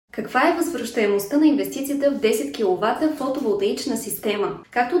Каква е възвращаемостта на инвестицията в 10 кВт фотоволтаична система?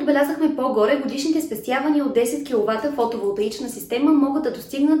 Както отбелязахме по-горе, годишните спестявания от 10 кВт фотоволтаична система могат да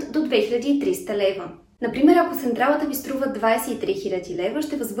достигнат до 2300 лева. Например, ако централата ви струва 23 000 лева,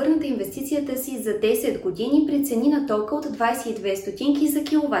 ще възвърнете инвестицията си за 10 години при цени на тока от 22 стотинки за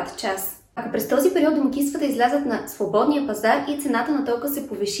киловатт-час. Ако през този период домакинствата излязат на свободния пазар и цената на тока се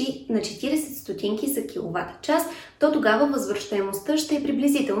повиши на 40 стотинки за киловатт-час, то тогава възвръщаемостта ще е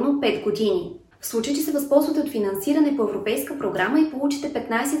приблизително 5 години. В случай, че се възползвате от финансиране по европейска програма и получите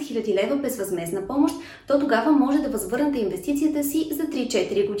 15 000 лева безвъзмездна помощ, то тогава може да възвърнете инвестицията си за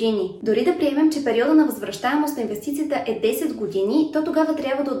 3-4 години. Дори да приемем, че периода на възвръщаемост на инвестицията е 10 години, то тогава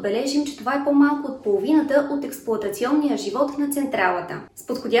трябва да отбележим, че това е по-малко от половината от експлоатационния живот на централата. С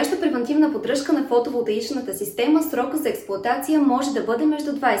подходяща превантивна поддръжка на фотоволтаичната система, срока за експлоатация може да бъде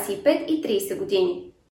между 25 и 30 години.